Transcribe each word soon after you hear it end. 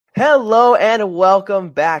Hello and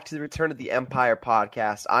welcome back to the Return of the Empire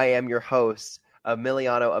podcast. I am your host,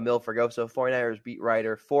 Emiliano Emil Fergoso, 49ers beat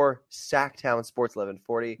writer for Sacktown Sports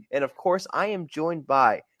 1140. And of course, I am joined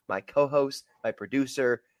by my co-host, my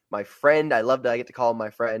producer, my friend. I love that I get to call him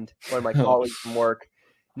my friend, one of my colleagues from work,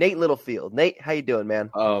 Nate Littlefield. Nate, how you doing,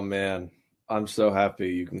 man? Oh, man. I'm so happy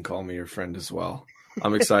you can call me your friend as well.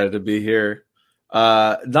 I'm excited to be here.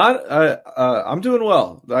 I'm doing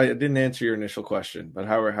well. I didn't answer your initial question, but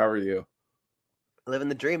how are you? Living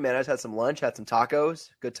the dream, man. I just had some lunch, had some tacos.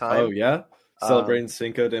 Good time. Oh, yeah? Celebrating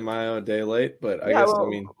Cinco de Mayo a day late, but I guess,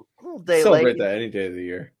 celebrate that any day of the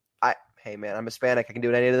year. Hey, man, I'm Hispanic. I can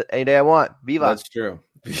do it any day I want. Viva. That's true.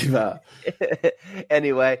 Viva.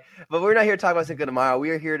 Anyway, but we're not here to talk about Cinco de Mayo. We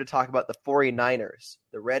are here to talk about the 49ers,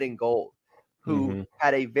 the red and gold, who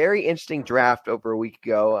had a very interesting draft over a week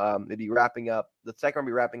ago. They'd be wrapping up. The second one will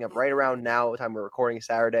be wrapping up right around now, the time we're recording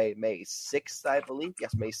Saturday, May 6th, I believe.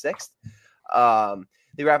 Yes, May 6th.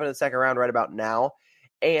 They wrap up the second round right about now.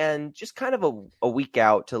 And just kind of a week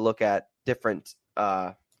out to look at different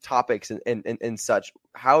topics and such.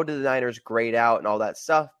 How do the Niners grade out and all that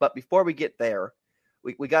stuff? But before we get there,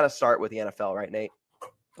 we got to start with the NFL, right, Nate?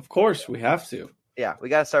 Of course, we have to. Yeah, we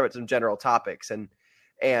got to start with some general topics.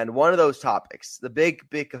 And one of those topics, the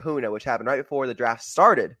big kahuna, which happened right before the draft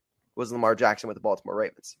started, was Lamar Jackson with the Baltimore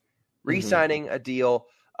Ravens. Re-signing a deal,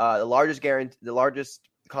 the largest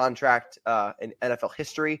contract in NFL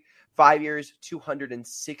history, 5 years,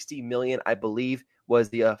 $260 million, I believe, was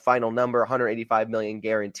the final number, $185 million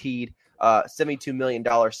guaranteed, $72 million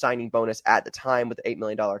signing bonus at the time with the $8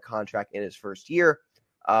 million contract in his first year.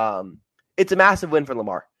 It's a massive win for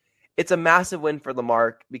Lamar. It's a massive win for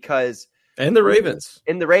Lamar because – and the Ravens.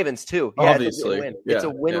 And the Ravens, too. Yeah, obviously. It's a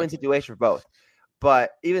win-win situation for both.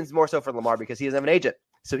 But even more so for Lamar because he doesn't have an agent.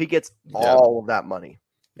 So he gets all of that money.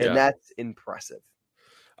 And that's impressive.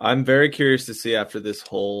 I'm very curious to see after this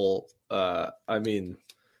whole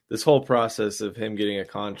this whole process of him getting a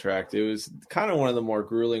contract. It was kind of one of the more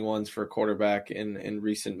grueling ones for a quarterback in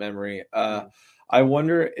recent memory. I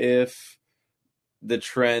wonder if the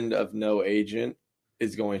trend of no agent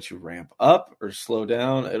is going to ramp up or slow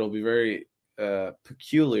down. It'll be very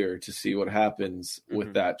peculiar to see what happens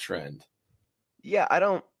with that trend. Yeah, I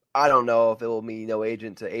don't know if it will be no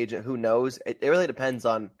agent to agent. Who knows? It really depends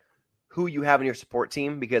on who you have in your support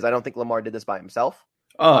team because I don't think Lamar did this by himself.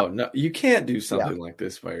 Oh, no, you can't do something like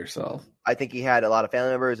this by yourself. I think he had a lot of family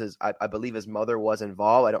members. I believe his mother was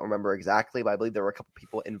involved. I don't remember exactly, but I believe there were a couple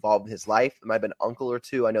people involved in his life. There might have been an uncle or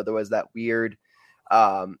two. I know there was that weird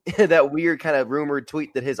kind of rumored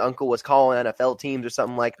tweet that his uncle was calling NFL teams or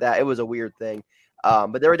something like that. It was a weird thing.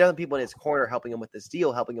 But there were definitely people in his corner helping him with this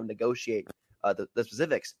deal, helping him negotiate the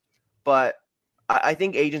specifics. But I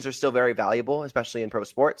think agents are still very valuable, especially in pro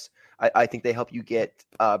sports. I think they help you get,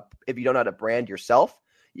 if you don't know how to brand yourself,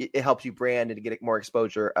 it helps you brand and to get more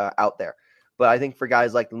exposure out there. But I think for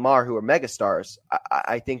guys like Lamar, who are megastars,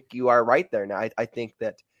 I think you are right there. Now, I think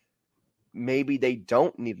that maybe they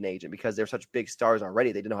don't need an agent because they're such big stars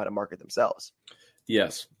already. They didn't know how to market themselves.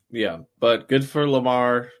 Yes. Yeah. But good for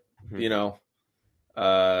Lamar,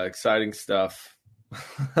 exciting stuff.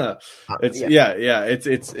 I'm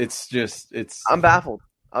baffled.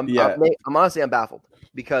 I'm honestly baffled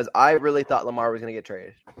because I really thought Lamar was going to get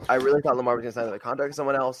traded. I really thought Lamar was going to sign another contract with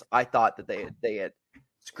someone else. I thought that they had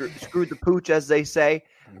screwed the pooch, as they say,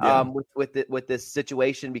 with this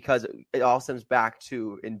situation because it all stems back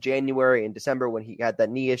to in January and December when he had that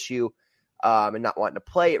knee issue and not wanting to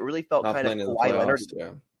play. It really felt kind of Kawhi Leonard,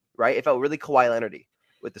 right? It felt really Kawhi Leonard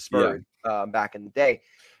with the Spurs back in the day.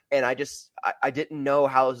 And I didn't know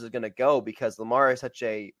how this was going to go because Lamar is such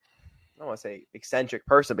I don't want to say eccentric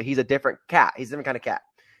person, but he's a different cat. He's a different kind of cat.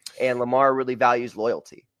 And Lamar really values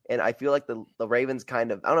loyalty. And I feel like the Ravens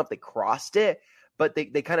kind of, I don't know if they crossed it, but they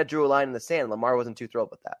kind of drew a line in the sand. Lamar wasn't too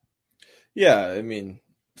thrilled with that. Yeah, I mean,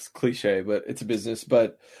 it's cliche, but it's a business.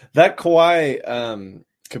 But that Kawhi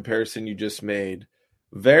comparison you just made,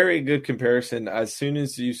 very good comparison. As soon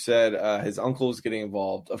as you said his uncle was getting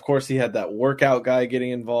involved, of course he had that workout guy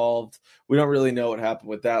getting involved. We don't really know what happened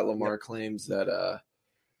with that. Lamar claims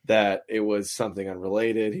that it was something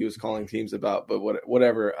unrelated. He was calling teams about, but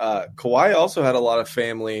whatever. Kawhi also had a lot of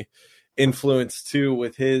family influence too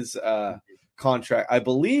with his contract. I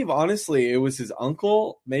believe, honestly, it was his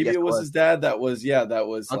uncle. Maybe it was his dad. That was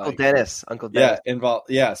Uncle Dennis. Uncle Dennis. Yeah, involved.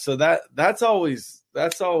 Yeah, so that's always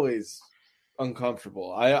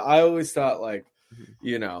uncomfortable. I always thought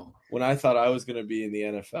when I thought I was going to be in the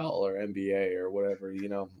NFL or NBA or whatever,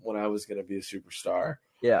 when I was going to be a superstar,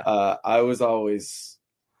 I was always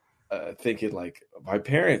thinking like my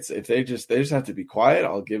parents, if they just have to be quiet,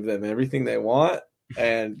 I'll give them everything they want.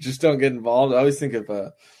 and just don't get involved. I always think of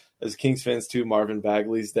as Kings fans too, Marvin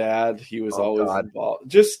Bagley's dad. He was always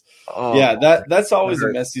involved. That's always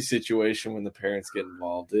a messy situation when the parents get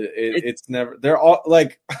involved. It's never. They're all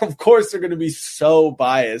like, of course, they're going to be so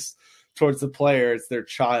biased towards the player. It's their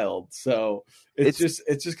child, so it's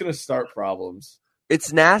just going to start problems.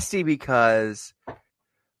 It's nasty because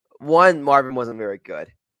one, Marvin wasn't very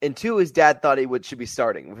good, and two, his dad thought he should be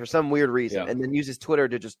starting for some weird reason, and then uses Twitter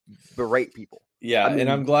to just berate people. Yeah, and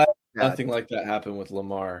I'm glad nothing like that happened with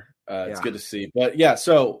Lamar. It's good to see. But yeah,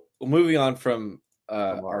 so moving on from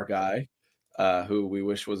our guy, who we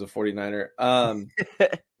wish was a 49er,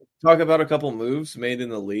 talk about a couple moves made in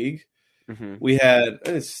the league. Mm-hmm. We had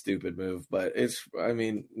a stupid move, but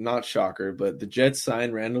not shocker, but the Jets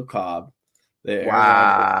signed Randall Cobb.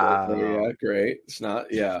 Wow. Yeah, great. It's not,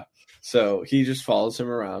 So he just follows him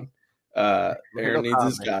around. Aaron needs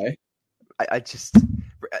his guy.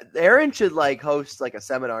 Aaron should host a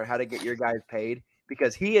seminar on how to get your guys paid,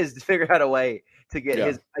 because he has figured out a way to get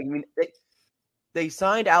his. They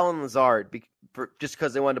signed Alan Lazard just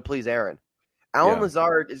because they wanted to please Aaron. Alan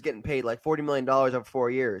Lazard is getting paid $40 million over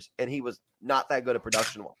 4 years, and he was not that good at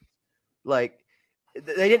production. They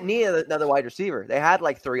didn't need another wide receiver. They had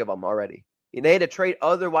 3 of them already. And they had to trade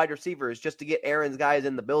other wide receivers just to get Aaron's guys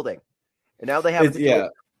in the building. And now they have a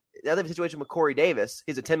situation with Corey Davis.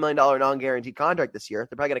 He's a $10 million non-guaranteed contract this year.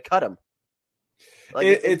 They're probably going to cut him.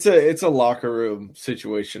 It's a locker room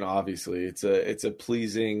situation. Obviously, it's a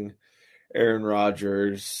pleasing Aaron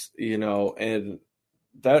Rodgers, and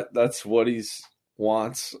that's what he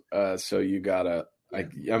wants. So you gotta.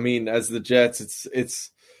 As the Jets,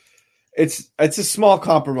 it's a small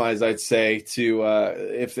compromise, I'd say, to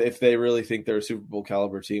if they really think they're a Super Bowl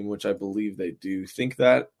caliber team, which I believe they do think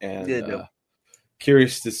that, and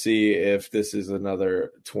curious to see if this is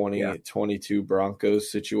another 2022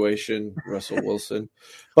 Broncos situation, Russell Wilson.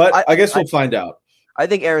 But I guess we'll find out. I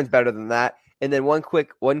think Aaron's better than that. And then one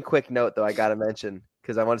quick note, though, I got to mention,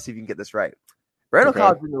 because I want to see if you can get this right. Randall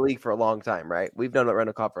Cobb's been in the league for a long time, right? We've known about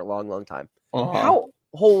Randall Cobb for a long, long time. Uh-huh. How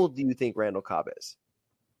old do you think Randall Cobb is?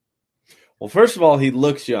 Well, first of all, he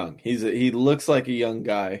looks young. He looks like a young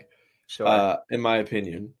guy, in my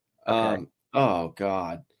opinion. Okay. Oh,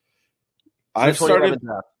 God. I started.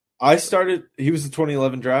 He was the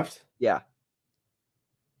 2011 draft? Yeah.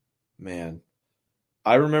 Man.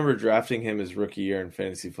 I remember drafting him his rookie year in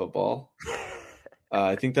fantasy football.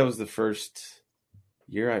 I think that was the first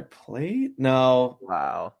year I played. No.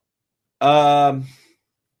 Wow. I'll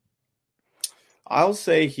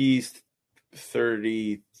say he's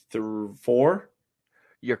 34.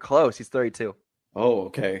 You're close. He's 32. Oh,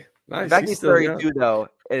 okay. Nice. In fact, he's 32, though,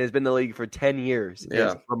 and has been in the league for 10 years.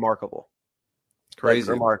 Yeah. It's remarkable. Crazy.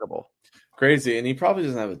 Remarkable. Crazy. And he probably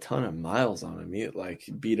doesn't have a ton of miles on him,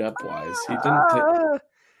 beat up wise. He didn't.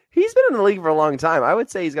 He's been in the league for a long time. I would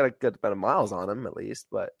say he's got a good amount of miles on him, at least.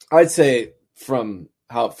 But I'd say for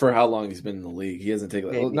how long he's been in the league, he hasn't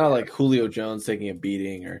taken not like Julio Jones taking a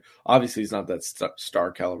beating, or obviously he's not that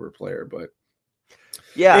star caliber player, but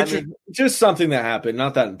just something that happened,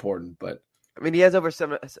 not that important. But he has over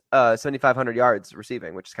 7,500 yards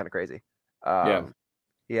receiving, which is kind of crazy.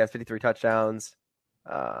 He has 53 touchdowns.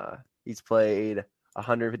 He's played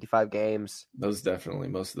 155 games. Most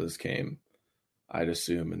of those came, I'd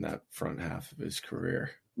assume, in that front half of his career.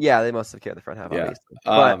 Yeah, they must have carried the front half, obviously.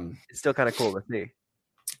 But it's still kind of cool to see.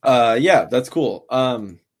 That's cool.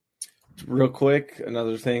 Real quick,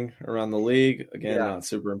 another thing around the league. Again, not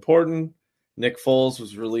super important. Nick Foles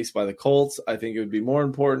was released by the Colts. I think it would be more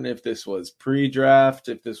important if this was pre-draft,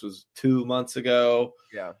 if this was 2 months ago.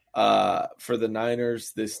 Yeah. For the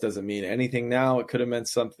Niners, this doesn't mean anything now. It could have meant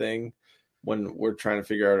something when we're trying to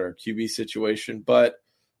figure out our QB situation. But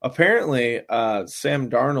apparently, Sam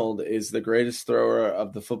Darnold is the greatest thrower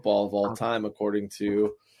of the football of all time, according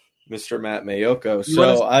to Mr. Matt Mayoko.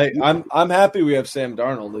 So I'm happy we have Sam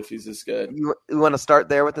Darnold if he's this good. You want to start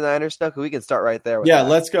there with the Niners stuff? We can start right there.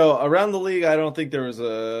 Let's go around the league. I don't think there was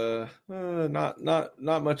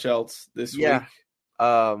not much else this week.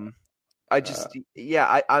 I'm in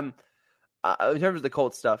terms of the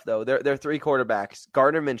Colts stuff though. They're 3 quarterbacks: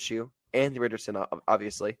 Gardner Minshew, Anthony Richardson,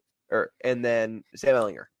 obviously, and then Sam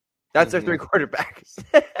Ehlinger. That's their 3 quarterbacks.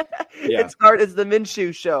 It's the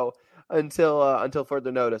Minshew show until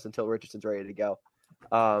further notice, until Richardson's ready to go.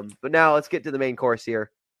 But now let's get to the main course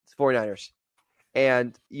here. It's 49ers.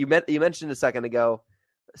 And you mentioned a second ago,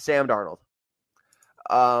 Sam Darnold.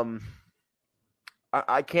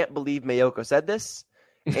 I can't believe Mayoko said this.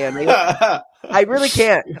 And I really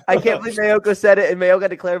can't. I can't believe Mayoko said it, and Mayoko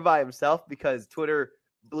had to clarify himself because Twitter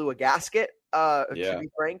blew a gasket. To be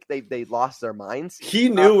frank, they lost their minds. He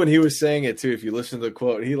knew when he was saying it too. If you listen to the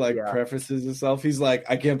quote, he prefaces himself. He's like,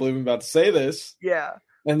 "I can't believe I'm about to say this." Yeah.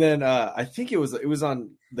 And then I think it was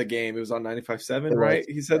on the game. It was on 95.7, right?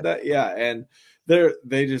 He said that, yeah. And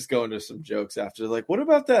they just go into some jokes after, like, what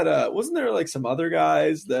about that? Wasn't there like some other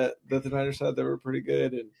guys that the Niners had that were pretty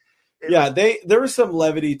good? And there was some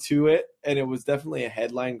levity to it, and it was definitely a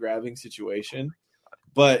headline grabbing situation.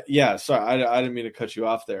 But yeah, sorry, I didn't mean to cut you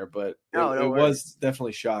off there, but it was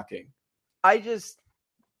definitely shocking.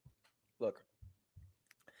 Look,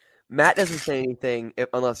 Matt doesn't say anything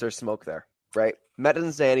unless there's smoke there, right? Matt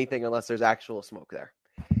doesn't say anything unless there's actual smoke there.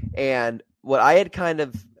 And what I had kind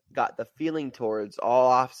of got the feeling towards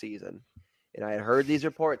all offseason, and I had heard these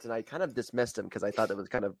reports, and I kind of dismissed them because I thought it was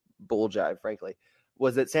kind of bull jive, frankly,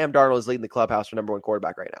 was that Sam Darnold is leading the clubhouse for number one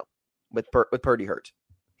quarterback right now with Purdy hurt.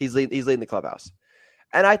 He's leading the clubhouse.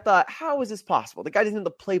 And I thought, how is this possible? The guy doesn't have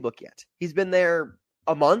the playbook yet. He's been there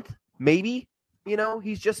a month, maybe.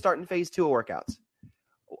 He's just starting phase 2 of workouts.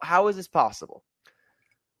 How is this possible?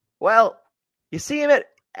 Well, you see him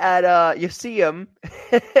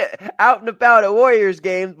out and about at Warriors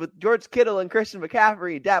games with George Kittle and Christian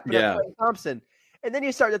McCaffrey, dapping up Clay Thompson. And then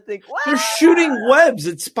you start to think, wow. They're shooting webs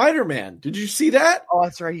at Spider-Man. Did you see that? Oh,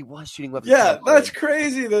 that's right. He was shooting webs. Yeah, that's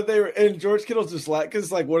crazy that they were. And George Kittle's just like,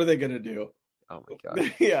 because like, what are they going to do? Oh my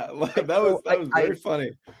God. Yeah, that was very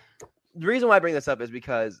funny. The reason why I bring this up is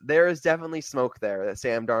because there is definitely smoke there that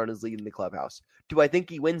Sam Darnold is leading the clubhouse. Do I think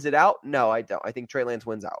he wins it out? No, I don't. I think Trey Lance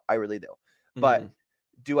wins out. I really do. But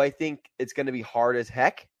do I think it's going to be hard as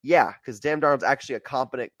heck? Yeah, because Sam Darnold's actually a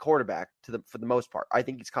competent quarterback for the most part. I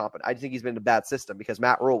think he's competent. I think he's been in a bad system because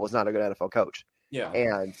Matt Rule was not a good NFL coach. Yeah.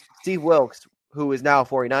 And Steve Wilkes, who is now a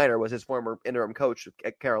 49er, was his former interim coach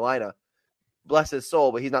at Carolina. Bless his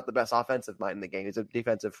soul, but he's not the best offensive mind in the game. He's a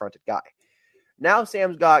defensive fronted guy. Now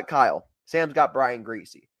Sam's got Kyle. Sam's got Brian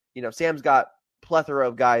Greasy. Sam's got plethora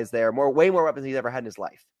of guys there, way more weapons than he's ever had in his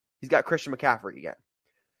life. He's got Christian McCaffrey again.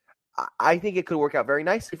 I think it could work out very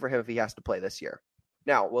nicely for him if he has to play this year.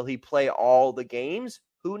 Now, will he play all the games?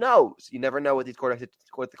 Who knows? You never know with the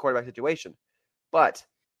quarterback situation. But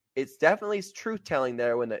it's definitely truth-telling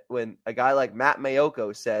there when a guy like Matt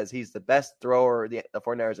Mayoko says he's the best thrower the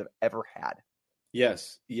 49ers have ever had.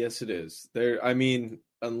 Yes, it is.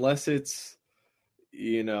 Unless it's,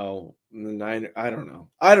 the Niners, I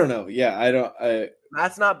don't know. Yeah,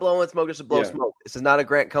 Matt's not blowing smoke just to blow smoke. This is not a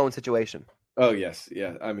Grant Cohn situation. Oh yes,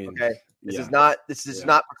 yeah. Okay. This is not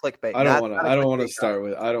for clickbait. I don't want to start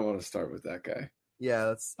with that guy. Yeah,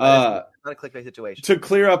 that's not a clickbait situation. To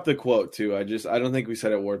clear up the quote too, I don't think we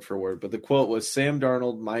said it word for word, but the quote was Sam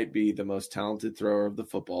Darnold might be the most talented thrower of the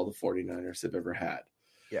football the 49ers have ever had.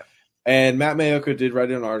 Yeah. And Matt Mayoko did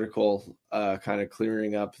write an article kind of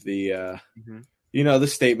clearing up the the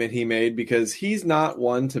statement he made, because he's not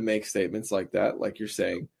one to make statements like that, like you're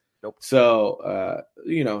saying. Nope. So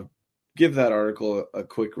give that article a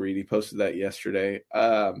quick read. He posted that yesterday.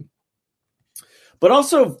 But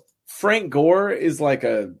also Frank Gore is like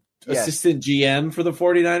a assistant GM for the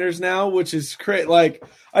 49ers now, which is great. Like,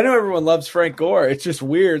 I know everyone loves Frank Gore. It's just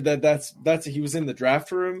weird that's he was in the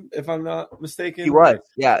draft room, if I'm not mistaken. He was.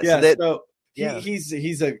 Yeah. So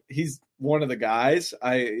he's one of the guys.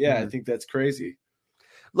 I think that's crazy.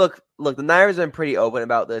 Look, the Niners have been pretty open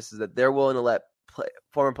about this, is that they're willing to let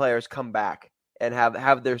former players come back and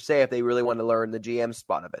have their say if they really want to learn the GM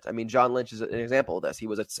spot of it. I mean, John Lynch is an example of this. He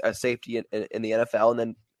was a safety in the NFL and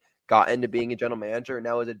then got into being a general manager, and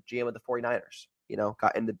now is a GM of the 49ers.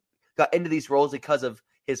 Got into these roles because of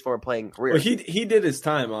his former playing career. Well, he did his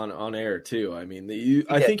time on air too. I mean,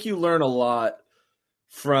 I think you learn a lot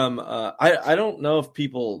from. I don't know if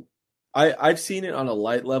people. I've seen it on a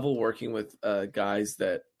light level working with guys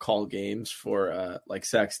that call games for like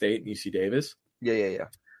Sac State and UC Davis. Yeah.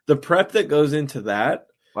 The prep that goes into that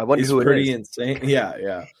is pretty insane.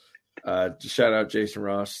 Yeah. Shout out Jason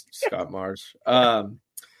Ross, Scott Mars.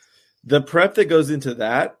 The prep that goes into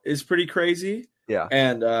that is pretty crazy. Yeah.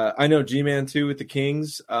 And I know G-Man too with the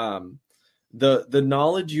Kings. The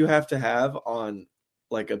knowledge you have to have on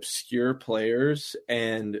like obscure players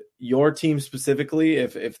and your team specifically,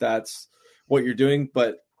 if that's what you're doing,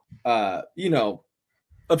 but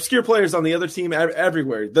obscure players on the other team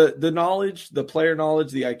everywhere. The knowledge, the player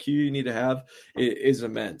knowledge, the IQ you need to have is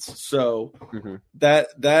immense. So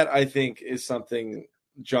that I think is something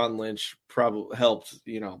John Lynch probably helped,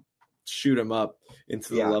 shoot him up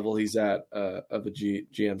into the level he's at of a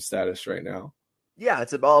GM status right now. Yeah,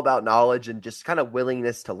 it's all about knowledge and just kind of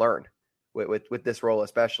willingness to learn with this role,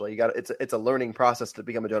 especially. It's a learning process to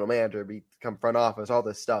become a general manager, become front office, all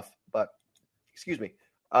this stuff. But excuse me.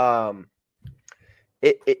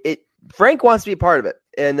 Frank wants to be a part of it.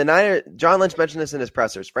 And the Niners, John Lynch mentioned this in his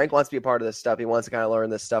pressers. Frank wants to be a part of this stuff. He wants to kind of learn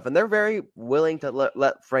this stuff. And they're very willing to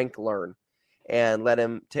let Frank learn and let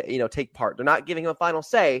him take part. They're not giving him a final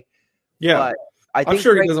say. Yeah. But I'm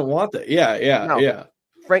sure Frank, he doesn't want that. Yeah.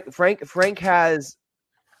 Frank has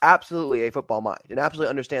absolutely a football mind and absolutely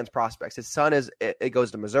understands prospects. His son it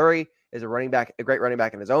goes to Missouri, is a great running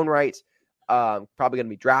back in his own right. Probably going to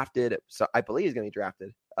be drafted. So I believe he's going to be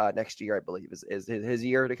drafted next year. I believe is his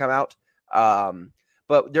year to come out.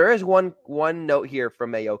 But there is one note here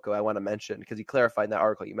from Mayoko I want to mention because he clarified in that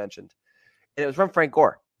article you mentioned, and it was from Frank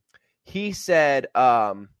Gore. He said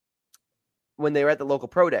when they were at the local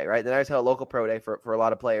pro day, right? The Niners had a local pro day for a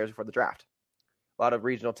lot of players for the draft, a lot of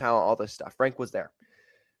regional talent, all this stuff. Frank was there.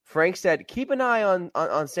 Frank said, "Keep an eye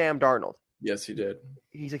on Sam Darnold." Yes, he did.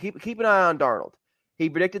 He said, "Keep an eye on Darnold." He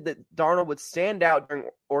predicted that Darnold would stand out during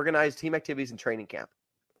organized team activities and training camp.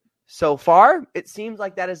 So far, it seems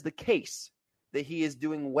like that is the case, that he is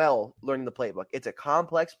doing well learning the playbook. It's a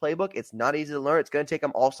complex playbook. It's not easy to learn. It's going to take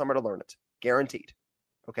him all summer to learn it. Guaranteed.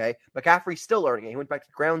 Okay? McCaffrey's still learning it. He went back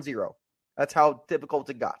to ground zero. That's how difficult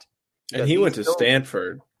it got. And he went to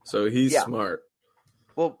Stanford, so he's smart.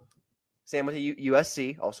 Well, Sam went to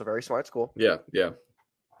USC, also very smart school. Yeah.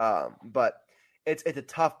 But it's a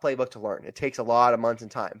tough playbook to learn. It takes a lot of months and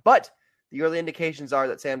time. But the early indications are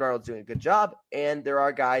that Sam Darnold's doing a good job, and there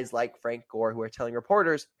are guys like Frank Gore who are telling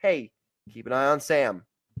reporters, hey, keep an eye on Sam.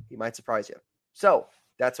 He might surprise you. So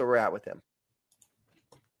that's where we're at with him.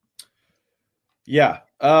 Yeah.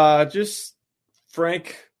 Just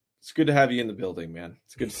Frank, it's good to have you in the building, man.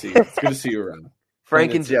 It's good to see you. It's good to see you around.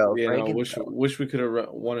 Frank and Joe. Wish we could have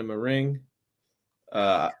won him a ring.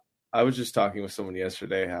 I was just talking with someone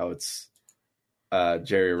yesterday how it's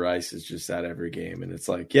Jerry Rice is just at every game, and it's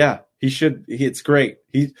like, yeah, he should. It's great.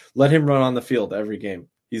 Let him run on the field every game.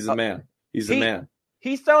 He's a man. He's a man.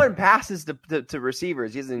 He's throwing passes to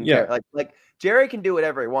receivers. Like Jerry can do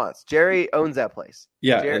whatever he wants. Jerry owns that place.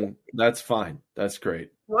 Yeah, Jerry, and that's fine. That's great.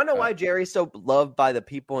 You want to know why Jerry's so loved by the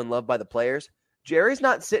people and loved by the players? Jerry's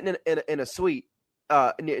not sitting in a suite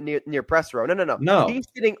near press row. No.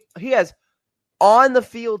 He has on the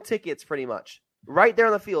field tickets pretty much. Right there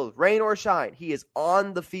on the field, rain or shine, he is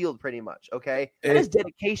on the field pretty much. Okay, that is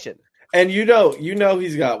dedication. And you know,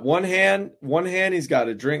 he's got one hand he's got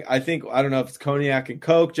a drink. I don't know if it's cognac and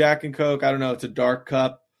Coke, Jack and Coke. I don't know. It's a dark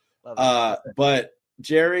cup. But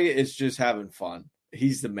Jerry is just having fun.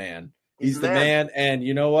 He's the man. He's the man. And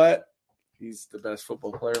you know what? He's the best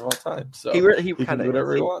football player of all time. So he can do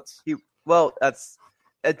whatever he wants. He's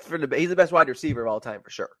the best wide receiver of all time for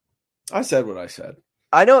sure. I said what I said.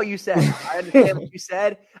 I know what you said. I understand what you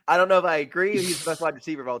said. I don't know if I agree. He's the best wide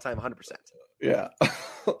receiver of all time, 100%. Yeah.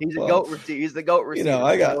 He's a GOAT receiver. He's the GOAT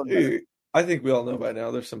receiver. I think we all know by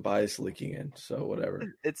now there's some bias leaking in, so whatever.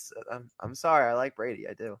 I'm sorry. I like Brady.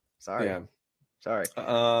 I do. Sorry. Yeah. Sorry.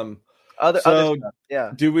 Other stuff.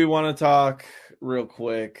 Yeah. Do we want to talk real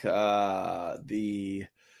quick? The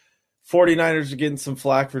 49ers are getting some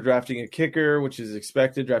flack for drafting a kicker, which is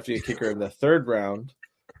expected, drafting a kicker in the third round.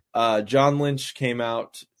 John Lynch came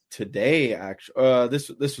out today. Actually, this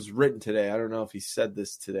was written today. I don't know if he said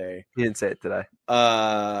this today. He didn't say it today.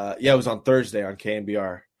 It was on Thursday on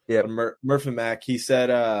KNBR. Yeah, Murph and Mack. He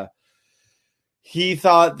said he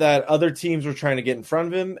thought that other teams were trying to get in front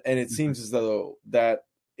of him, and it seems as though that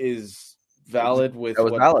is valid with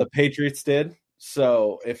what the Patriots did.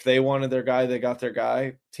 So if they wanted their guy, they got their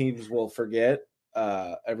guy. Teams will forget.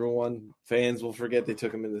 Fans will forget they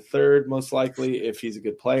took him in the third, most likely, if he's a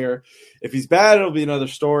good player. If he's bad, it'll be another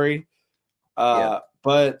story.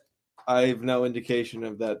 But I have no indication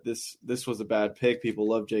of that. This was a bad pick. People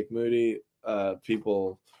love Jake Moody.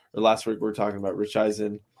 Last week we were talking about Rich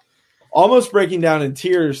Eisen almost breaking down in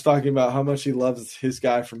tears, talking about how much he loves his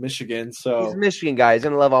guy from Michigan. So he's a Michigan guy. He's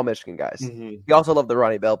gonna love all Michigan guys. Mm-hmm. He also loved the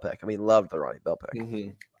Ronnie Bell pick. Loved the Ronnie Bell pick.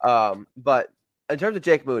 Mm-hmm. But in terms of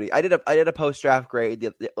Jake Moody, I did a post draft grade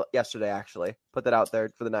yesterday. Actually, put that out there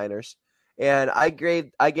for the Niners, and I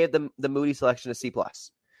gave the Moody selection a C+.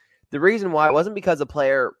 The reason why wasn't because the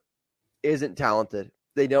player isn't talented.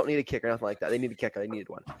 They don't need a kicker, nothing like that. They need a kicker. They needed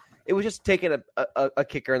one. It was just taking a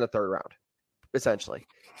kicker in the third round, essentially.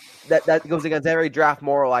 That goes against every draft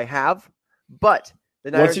moral I have. But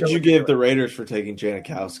the Niners, what did you give the Raiders for taking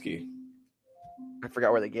Janikowski? I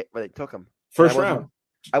forgot where they took him. First round.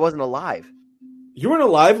 I wasn't alive. You weren't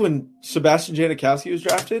alive when Sebastian Janikowski was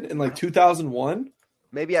drafted in 2001?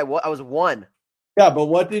 Maybe I was one. Yeah, but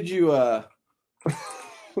what did you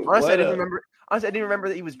Honestly, I didn't remember. Honestly, I didn't remember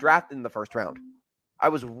that he was drafted in the first round. I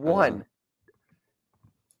was one.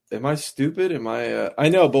 Am I stupid? Am I I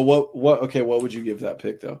know, but what would you give that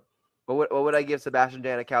pick though? What would I give Sebastian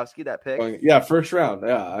Janikowski that pick? First round.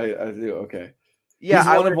 Yeah, I do. Okay. Yeah,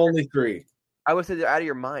 he's one of only 3. I would say they're out of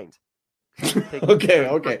your mind. Okay.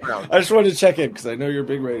 I just wanted to check in because I know you're a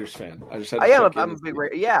big Raiders fan. I just had to I'm a big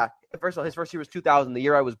Raiders. Yeah. First of all, his first year was 2000, the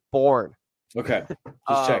year I was born. Okay.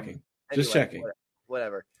 Just checking. Just checking.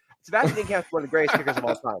 Whatever. Sebastian Janikowski is one of the greatest kickers of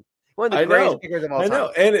all time. One of the greatest kickers of all time. I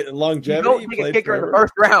know. And longevity. You don't take a kicker in the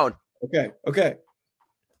first round. Okay.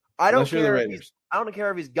 I don't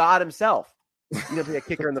care if he's God himself. You don't take a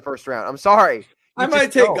kicker in the first round. I'm sorry. I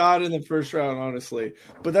might take God in the first round, honestly.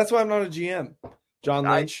 But that's why I'm not a GM. John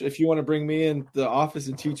Lynch, if you want to bring me in the office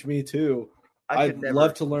and teach me too, I'd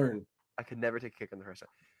love to learn. I could never take a kicker in the first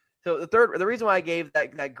round. So the reason why I gave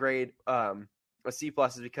that grade a C+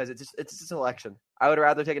 is because it's a selection. I would have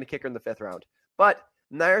rather taken a kicker in the 5th round. But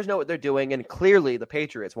Niners know what they're doing, and clearly the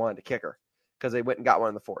Patriots wanted a kicker because they went and got one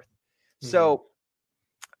in the 4th. Mm-hmm. So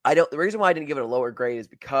the reason why I didn't give it a lower grade is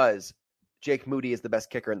because Jake Moody is the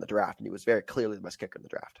best kicker in the draft, and he was very clearly the best kicker in the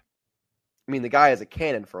draft. I mean, the guy has a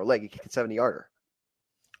cannon for a leg. He kicked a 70-yarder.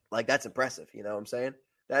 Like, that's impressive. You know what I'm saying?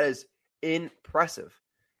 That is impressive.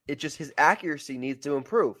 It's just his accuracy needs to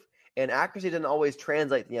improve, and accuracy doesn't always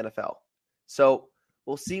translate to the NFL. So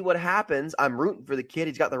we'll see what happens. I'm rooting for the kid.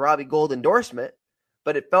 He's got the Robbie Gould endorsement,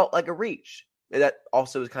 but it felt like a reach. That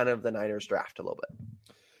also is kind of the Niners draft a little bit.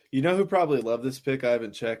 You know who probably loved this pick? I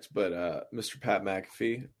haven't checked, but Mr. Pat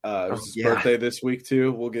McAfee. It was his birthday this week,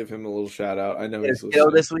 too. We'll give him a little shout-out. I know he's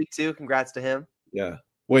listening. This week, too. Congrats to him. Yeah.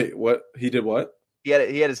 Wait, what? He did what? He had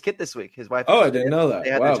his kid this week. His wife. Oh, I didn't know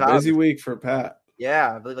that. Wow, busy week for Pat.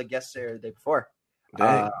 Yeah, I believe like yesterday or the day before.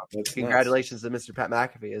 Dang, congratulations to Mr. Pat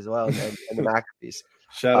McAfee as well, and the McAfees.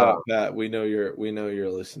 Shout out, Pat. We know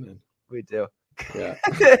you're listening. We do. Yeah.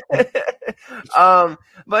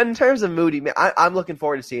 But in terms of Moody, man, I'm looking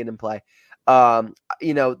forward to seeing him play.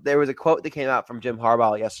 There was a quote that came out from Jim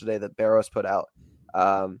Harbaugh yesterday that Barrows put out.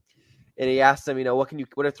 And he asked him, what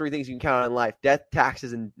are 3 things you can count on in life? Death,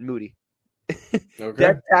 taxes, and Moody. Okay.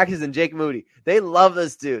 Death, taxes, and Jake Moody. They love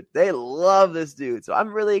this dude. So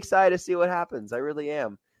I'm really excited to see what happens. I really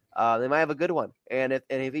am. They might have a good one. And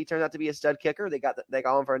if he turns out to be a stud kicker, they got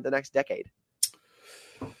him for the next decade.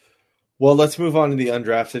 Well, let's move on to the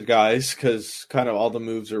undrafted guys because kind of all the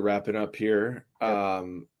moves are wrapping up here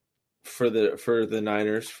for the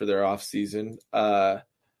Niners for their offseason.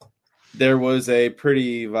 There was a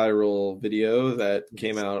pretty viral video that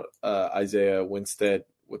came out, Isaiah Winstead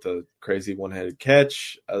with a crazy one-handed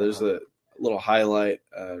catch. There's a little highlight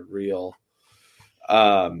reel.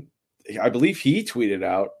 I believe he tweeted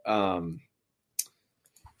out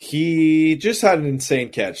he just had an insane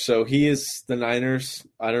catch. So he is the Niners.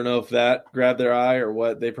 I don't know if that grabbed their eye or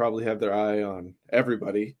what. They probably have their eye on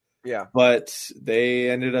everybody. Yeah. But they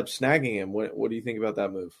ended up snagging him. What do you think about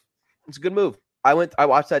that move? It's a good move. I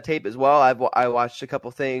watched that tape as well. I watched a couple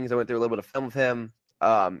things. I went through a little bit of film with him.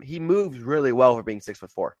 He moves really well for being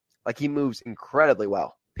 6'4". Like, he moves incredibly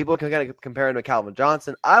well. People can kind of compare him to Calvin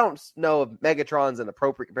Johnson. I don't know if Megatron's an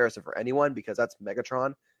appropriate comparison for anyone because that's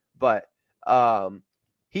Megatron, but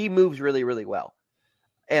he moves really, really well.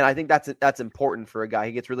 And I think that's important for a guy.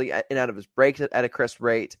 He gets really in and out of his breaks at a crisp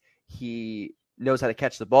rate. He knows how to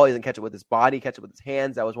catch the ball. He doesn't catch it with his body, catch it with his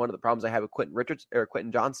hands. That was one of the problems I had with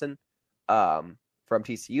Quentin Johnson from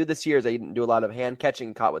TCU this year is that he didn't do a lot of hand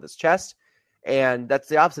catching, caught with his chest. And that's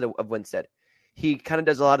the opposite of Winstead. He kind of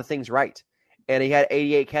does a lot of things right. And he had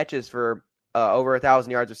 88 catches for over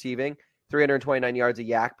 1,000 yards receiving, 329 yards of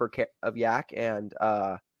yak, and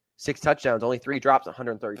 6 touchdowns, only 3 drops,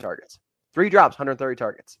 130 targets. 3 drops, 130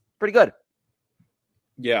 targets. Pretty good.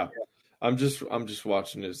 Yeah. I'm just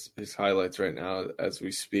watching his highlights right now as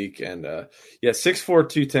we speak. And 6'4",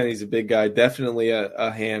 210, he's a big guy. Definitely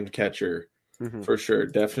a hand catcher for sure.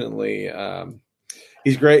 Definitely.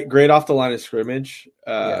 He's great off the line of scrimmage.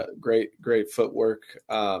 Great footwork.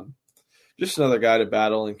 Just another guy to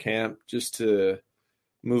battle in camp, just to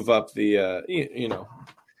move up the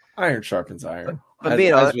iron sharpens iron. But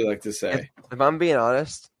as we like to say. If I'm being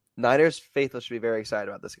honest, Niners faithful should be very excited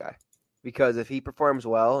about this guy, because if he performs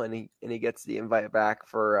well and he gets the invite back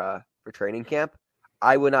for training camp,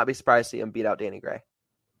 I would not be surprised to see him beat out Danny Gray.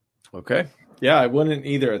 Okay, yeah, I wouldn't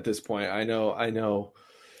either at this point. I know,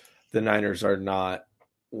 the Niners are not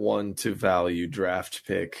one to value draft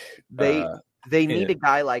pick. They need a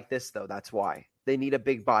guy like this though. That's why they need a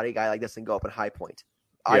big body guy like this and go up in high point.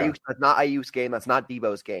 That's not Ayuk's game. That's not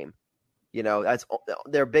Debo's game. That's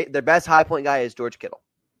their best high point guy is George Kittle,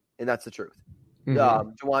 and that's the truth.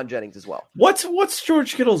 Juwan Jennings as well. What's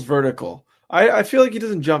George Kittle's vertical? I feel like he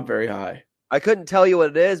doesn't jump very high. I couldn't tell you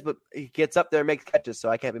what it is, but he gets up there and makes catches, so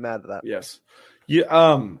I can't be mad at that. Yes.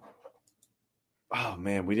 Oh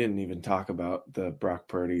man, we didn't even talk about the Brock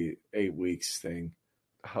Purdy 8 weeks thing.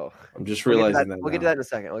 Oh, I'm just realizing that. We'll get to that in a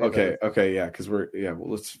second. Okay, yeah, because well,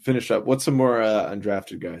 let's finish up. What's some more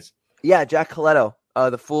undrafted guys? Yeah, Jack Coletto,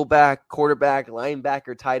 the fullback, quarterback,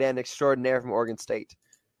 linebacker, tight end extraordinaire from Oregon State.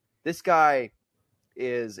 This guy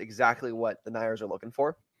is exactly what the Niners are looking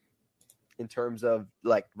for in terms of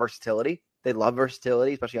like versatility. They love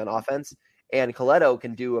versatility, especially on offense. And Coletto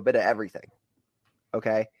can do a bit of everything.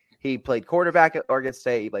 Okay. He played quarterback at Oregon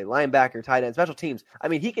State. He played linebacker, tight end, special teams. I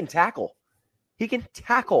mean, he can tackle.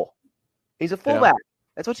 He's a fullback.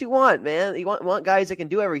 Yeah. That's what you want, man. You want guys that can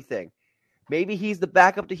do everything. Maybe he's the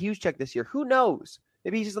backup to Juszczyk this year. Who knows?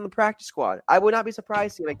 Maybe he's just on the practice squad. I would not be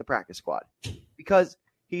surprised to make the practice squad because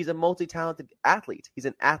he's a multi-talented athlete. He's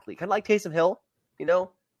an athlete. Kind of like Taysom Hill,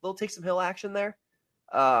 little Taysom Hill action there.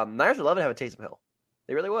 Niners would love to have a Taysom Hill.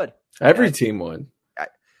 They really would. Every team would. I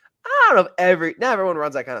don't know if not everyone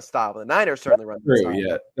runs that kind of style, but the Niners certainly run that style.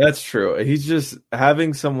 Yeah, that's true. He's just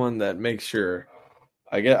having someone that makes sure,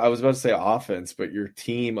 I was about to say offense, but your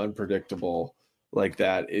team unpredictable like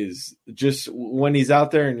that is just when he's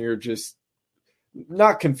out there and you're just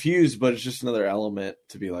not confused, but it's just another element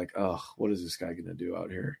to be like, oh, what is this guy going to do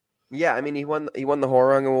out here? Yeah, I mean, he won the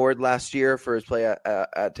Horung Award last year for his play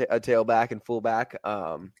at tailback and fullback.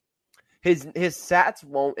 His stats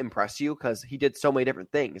won't impress you because he did so many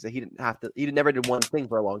different things that he never did one thing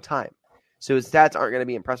for a long time. So his stats aren't going to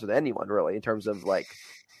be impressive with anyone really in terms of like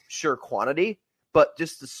sheer quantity, but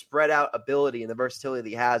just the spread out ability and the versatility that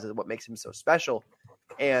he has is what makes him so special,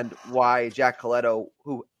 and why Jack Coletto,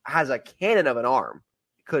 who has a cannon of an arm,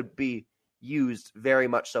 could be used very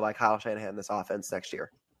much so by Kyle Shanahan in this offense next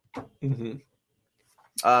year. Mm-hmm.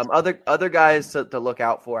 Other guys to look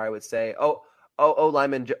out for, I would say.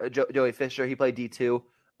 Lineman Joey Fisher. He played D2.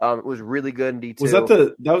 Was really good in D2. Was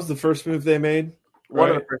that was the first move they made? One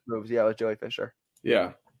of the first moves, yeah, was Joey Fisher.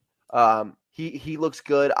 Yeah. He looks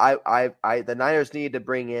good. The Niners need to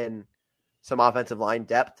bring in some offensive line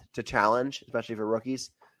depth to challenge, especially for rookies.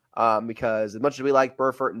 Because as much as we like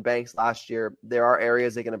Burford and Banks last year, there are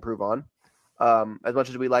areas they can improve on. As much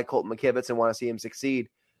as we like Colton McKivitz and want to see him succeed,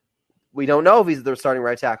 we don't know if he's the starting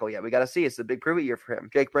right tackle yet. We got to see. It's a big prove-it year for him.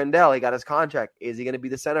 Jake Brendel, he got his contract. Is he going to be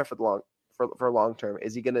the center for long term?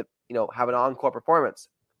 Is he going to have an encore performance?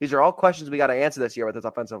 These are all questions we got to answer this year with this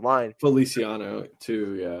offensive line. Feliciano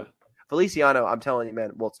too, yeah. Feliciano, I'm telling you,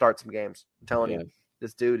 man, will start some games. I'm telling you,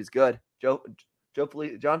 this dude is good. John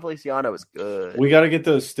Feliciano is good. We got to get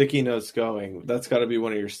those sticky notes going. That's got to be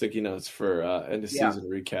one of your sticky notes for end of season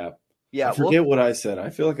recap. Yeah, I forget what I said. I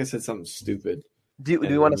feel like I said something stupid. Do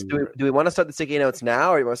we want to start the sticky notes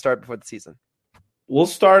now, or do you want to start before the season? We'll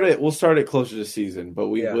start it closer to season, but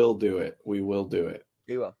we will do it. We will do it.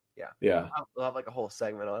 We will. Yeah. We'll have like a whole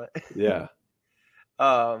segment on it. Yeah.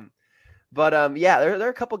 There are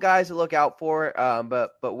a couple guys to look out for.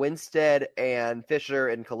 But Winstead and Fisher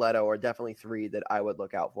and Coletto are definitely three that I would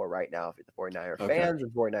look out for right now if you're the 49er fans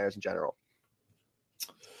and 49ers in general.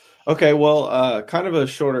 Okay, well, kind of a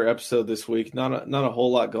shorter episode this week. Not a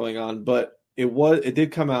whole lot going on, but it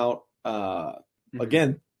did come out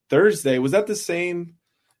again Thursday. Was that the same?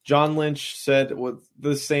 John Lynch said with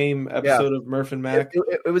the same episode of Murph and Mac.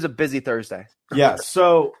 It was a busy Thursday. Yeah.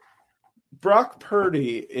 So Brock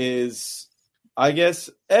Purdy is, I guess,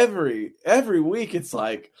 every week it's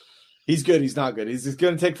like he's good, he's not good. He's just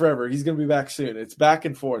going to take forever. He's going to be back soon. It's back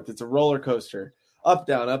and forth. It's a roller coaster, up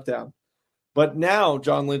down, up down. But now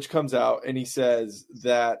John Lynch comes out and he says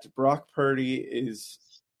that Brock Purdy is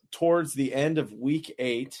towards the end of week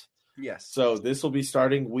 8. Yes. So this will be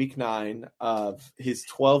starting week 9 of his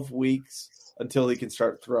 12 weeks until he can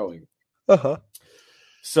start throwing. Uh-huh.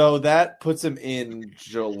 So that puts him in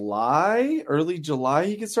July, early July.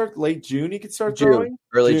 He can start late June. He can start throwing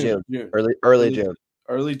early June.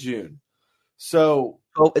 Early June. So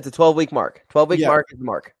it's a 12-week mark. 12-week mark is the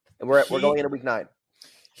mark, and we're going into week 9.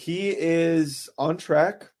 He is on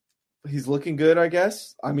track. He's looking good, I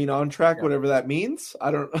guess. I mean, on track, whatever that means. I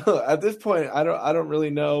don't at this point. I don't really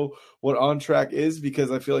know what on track is because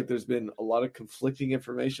I feel like there's been a lot of conflicting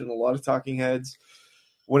information, a lot of talking heads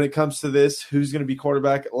when it comes to this. Who's going to be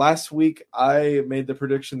quarterback? Last week, I made the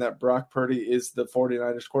prediction that Brock Purdy is the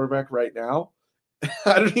 49ers quarterback right now.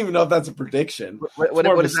 I don't even know if that's a prediction. What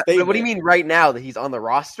do you mean right now that he's on the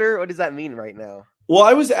roster? What does that mean right now? Well,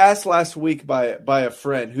 I was asked last week by a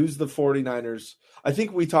friend, who's the 49ers. I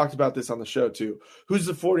think we talked about this on the show too. Who's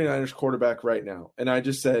the 49ers quarterback right now? And I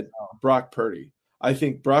just said Brock Purdy. I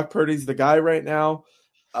think Brock Purdy's the guy right now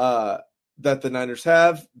that the Niners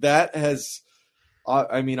have. That has,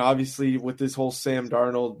 I mean, obviously with this whole Sam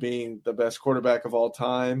Darnold being the best quarterback of all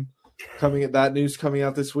time, that news coming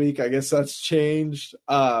out this week. I guess that's changed.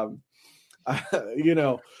 But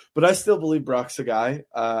I still believe Brock's the guy.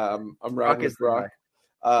 I'm riding with Brock.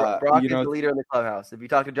 Brock is the leader in the clubhouse. If you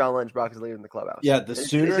talk to John Lynch, Brock is the leader in the clubhouse. Yeah, the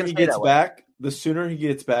sooner he gets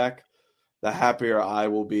back, the happier I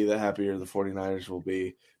will be, the happier the 49ers will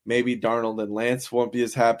be. Maybe Darnold and Lance won't be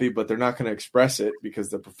as happy, but they're not going to express it because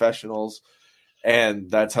they're professionals, and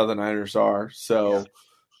that's how the Niners are. So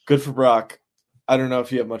good for Brock. I don't know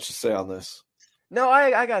if you have much to say on this. No,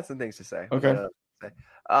 I got some things to say. Okay.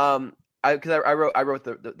 Because I wrote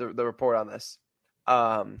the report on this.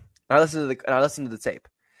 I listened to the tape.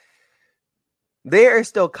 They are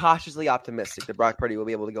still cautiously optimistic that Brock Purdy will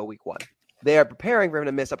be able to go week 1. They are preparing for him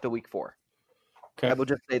to miss up to week 4. Okay. I will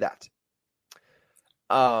just say that.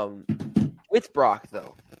 With Brock,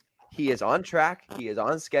 though, he is on track. He is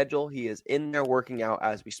on schedule. He is in there working out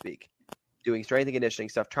as we speak, doing strength and conditioning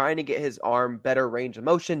stuff, trying to get his arm better range of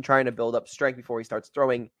motion, trying to build up strength before he starts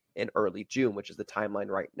throwing in early June, which is the timeline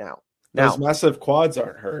right now. Those massive quads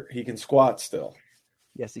aren't hurt. He can squat still.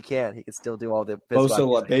 Yes, he can. He can still do all the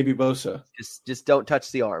Bosa, baby Bosa. Just don't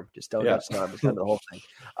touch the arm. Just don't touch the arm. It's kind of the whole thing.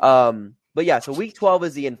 But yeah, so week 12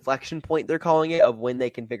 is the inflection point, they're calling it, of when they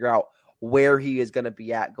can figure out where he is going to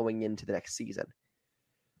be at going into the next season.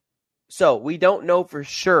 So we don't know for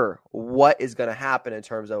sure what is going to happen in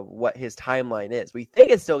terms of what his timeline is. We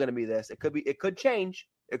think it's still going to be this. It could change.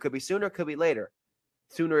 It could be sooner. It could be later.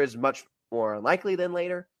 Sooner is much more unlikely than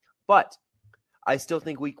later, but I still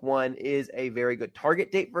think week 1 is a very good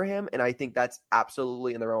target date for him. And I think that's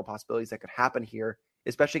absolutely in the realm of possibilities that could happen here,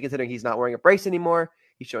 especially considering he's not wearing a brace anymore.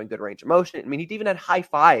 He's showing good range of motion. I mean, he even had high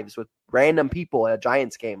fives with random people at a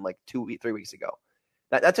Giants game like 2-3 weeks ago.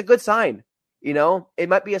 That's a good sign. It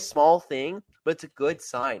might be a small thing, but it's a good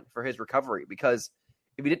sign for his recovery, because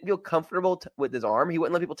if he didn't feel comfortable with his arm, he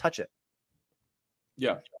wouldn't let people touch it.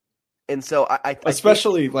 Yeah. And so I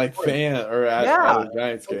especially like fan or at a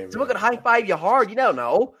Giants game. Someone could high five you hard. You don't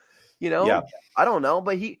know. Yeah. I don't know,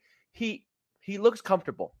 but he looks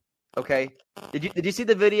comfortable. Okay. Did you see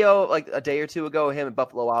the video like a day or two ago of him at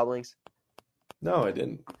Buffalo Wild Wings? No, I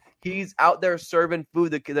didn't. He's out there serving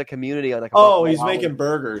food to the community on he's making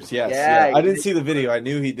burgers. Yes. Yeah. I didn't see the video. I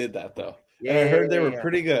knew he did that though. Yeah, and I heard they were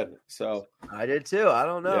pretty good. So I did too. I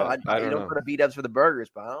don't know. Yeah, I don't know. Put a B-dubs for the burgers,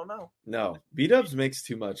 but I don't know. No, B-dubs makes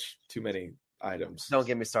too many items. Don't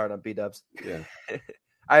get me started on B-dubs. Yeah.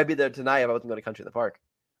 I'd be there tonight if I wasn't going to Country in the Park.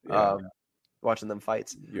 Yeah. Watching them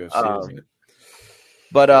fights. UFC,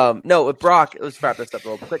 but no, with Brock, let's wrap this up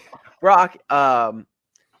real quick. Brock's at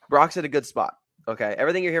a good spot. Okay.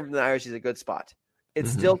 Everything you're hearing from the Irish is a good spot. It's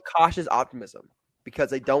still cautious optimism because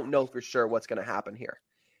they don't know for sure what's going to happen here.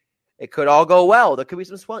 It could all go well. There could be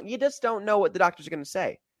some swelling. You just don't know what the doctors are going to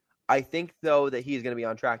say. I think, though, that he's going to be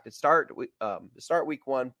on track to start week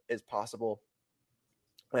 1 is possible.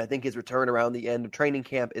 And I think his return around the end of training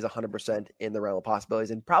camp is 100% in the realm of possibilities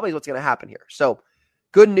and probably what's going to happen here. So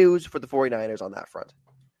good news for the 49ers on that front.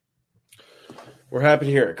 We're happy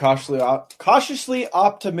to hear it. Cautiously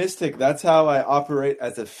optimistic. That's how I operate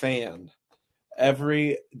as a fan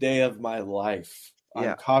every day of my life.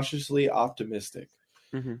 I'm cautiously optimistic.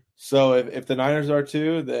 Mm-hmm. So if the Niners are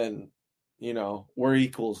too, then, we're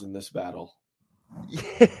equals in this battle.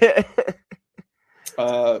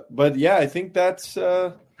 But yeah, I think that's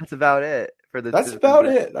about it for the. That's about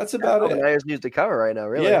it. That's about it. Niners news to cover right now,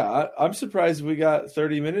 really. Yeah, I'm surprised we got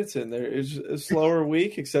 30 minutes in there. It's a slower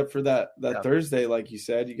week, except for that Thursday, like you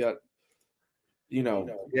said. You got, we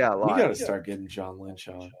got to start getting John Lynch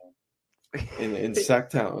on in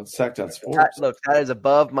Sacktown Sports. That is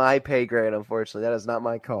above my pay grade. Unfortunately, that is not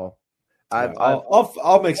my call.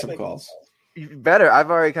 I'll make some calls. Better. I've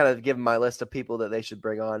already kind of given my list of people that they should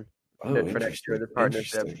bring on for next year. The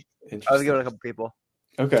partnership. I was giving a couple people.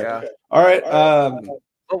 Okay. Yeah. All right.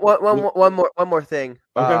 One more thing.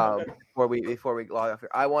 Okay. Before we log off here,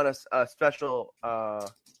 I want a special,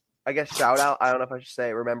 shout out. I don't know if I should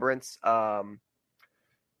say remembrance.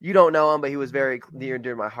 You don't know him, but he was very near and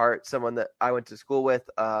dear to my heart. Someone that I went to school with,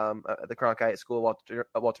 the Cronkite School,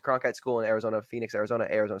 Walter Cronkite School in Arizona, Phoenix,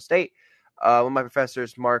 Arizona State. One of my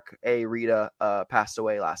professors, Mark A. Rita, passed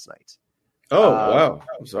away last night. Oh, wow.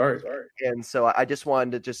 I'm sorry. And so I just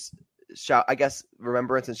wanted to shout,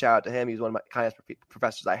 remembrance and shout out to him. He was one of my kindest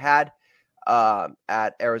professors I had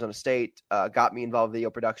at Arizona State, got me involved in video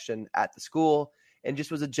production at the school, and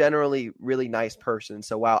just was a generally really nice person.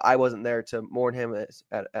 So while I wasn't there to mourn him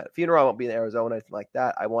at a funeral, I won't be in Arizona, anything like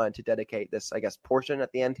that. I wanted to dedicate this, portion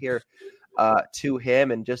at the end here to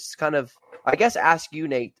him, and just kind of, ask you,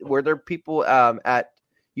 Nate, were there people at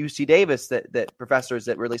UC Davis that professors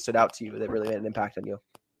that really stood out to you, that really made an impact on you?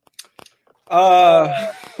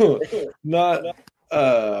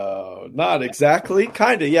 Not exactly.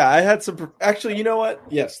 Kind of. Yeah, I had some. Actually, you know what?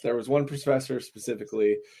 Yes, there was one professor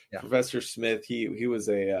specifically, Professor Smith. He was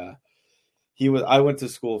a he was. I went to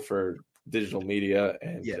school for digital media,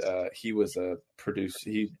 and he was a producer.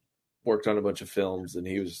 He worked on a bunch of films, and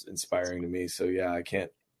he was inspiring to me. So yeah, I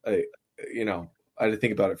can't. I had to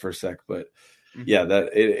think about it for a sec, but yeah,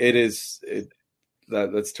 that it is.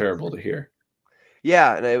 That's terrible to hear.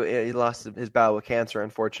 Yeah, and he lost his battle with cancer,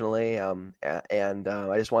 unfortunately. And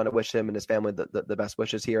I just wanted to wish him and his family the best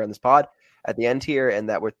wishes here on this pod at the end here, and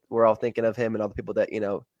that we're all thinking of him and all the people that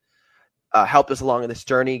helped us along in this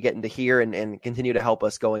journey, getting to here and continue to help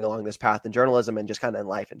us going along this path in journalism and just kind of in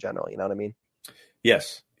life in general. You know what I mean?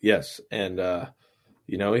 Yes, and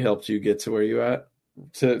he helped you get to where you at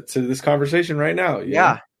to this conversation right now.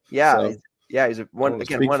 Yeah. So, he's one of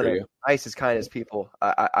the nicest, kindest people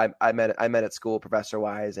I met at school, professor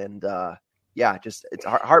wise, and just it's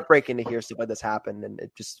heartbreaking to hear stuff like this happen, and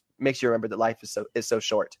it just makes you remember that life is so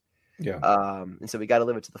short. Yeah. And so we got to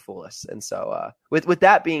live it to the fullest. And so with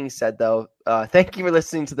that being said, though, thank you for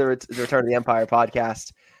listening to the Return of the Empire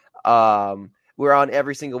podcast. We're on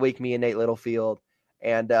every single week, me and Nate Littlefield,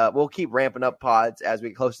 and we'll keep ramping up pods as we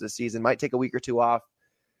get close to the season. Might take a week or two off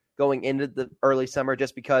going into the early summer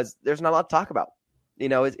just because there's not a lot to talk about.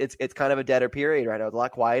 It's kind of a deader period right now. It's a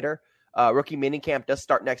lot quieter. Rookie minicamp does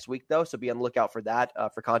start next week, though, so be on the lookout for that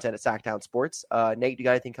for content at Sacktown Sports. Nate, you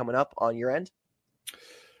got anything coming up on your end?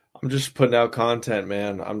 I'm just putting out content,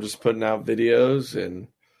 man. I'm just putting out videos, and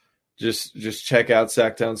just check out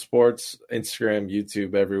Sacktown Sports, Instagram,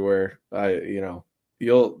 YouTube, everywhere.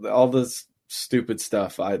 All this stupid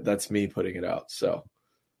stuff. That's me putting it out. So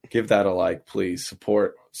give that a like, please.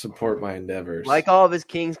 Support my endeavors. Like all of his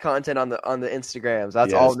Kings content on the Instagrams.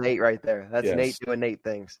 That's all Nate right there. That's Nate doing Nate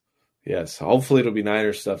things. Yes. Hopefully it'll be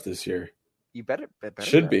Niners stuff this year. You better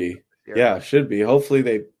should be. Yeah, should be. Hopefully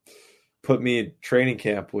they put me in training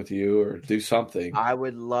camp with you or do something. I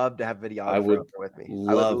would love to have video with me.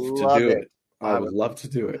 Love to do it. I would love to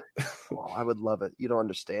do it. I would love it. You don't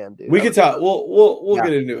understand, dude. We can talk. We'll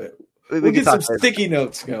get into it. We'll get some sticky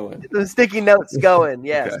notes going. Some sticky notes going.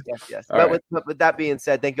 Yes, okay. Yes. But with that being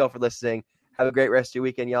said, thank you all for listening. Have a great rest of your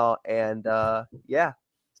weekend, y'all. And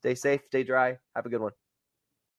stay safe, stay dry. Have a good one.